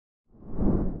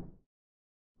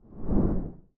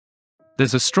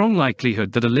There's a strong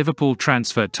likelihood that a Liverpool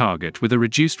transfer target with a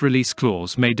reduced release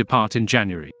clause may depart in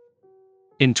January.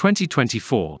 In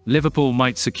 2024, Liverpool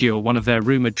might secure one of their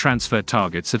rumoured transfer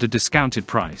targets at a discounted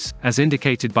price, as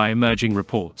indicated by emerging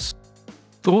reports.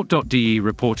 Thought.de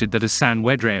reported that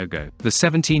Ouedraogo, the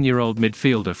 17-year-old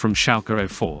midfielder from Schalke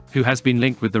 04, who has been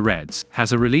linked with the Reds,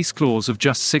 has a release clause of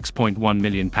just £6.1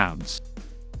 million.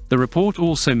 The report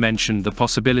also mentioned the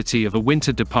possibility of a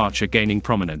winter departure gaining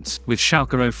prominence, with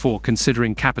Schalke 04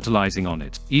 considering capitalising on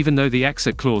it, even though the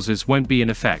exit clauses won't be in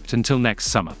effect until next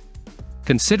summer.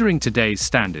 Considering today's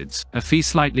standards, a fee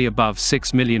slightly above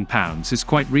 £6 million is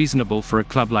quite reasonable for a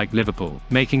club like Liverpool,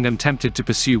 making them tempted to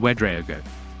pursue Ouedraogo.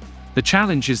 The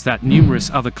challenge is that numerous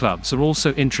other clubs are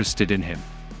also interested in him.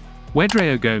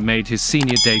 Ouedraogo made his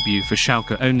senior debut for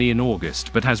Schalke only in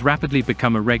August but has rapidly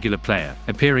become a regular player,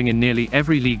 appearing in nearly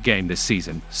every league game this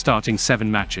season, starting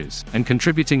 7 matches, and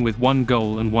contributing with 1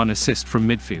 goal and 1 assist from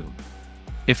midfield.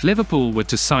 If Liverpool were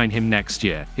to sign him next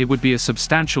year, it would be a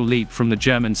substantial leap from the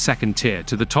German second tier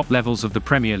to the top levels of the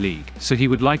Premier League, so he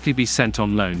would likely be sent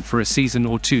on loan for a season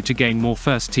or 2 to gain more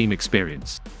first-team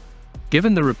experience.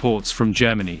 Given the reports from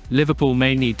Germany, Liverpool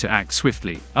may need to act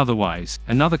swiftly, otherwise,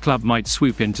 another club might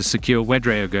swoop in to secure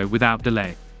Ouedraogo without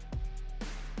delay.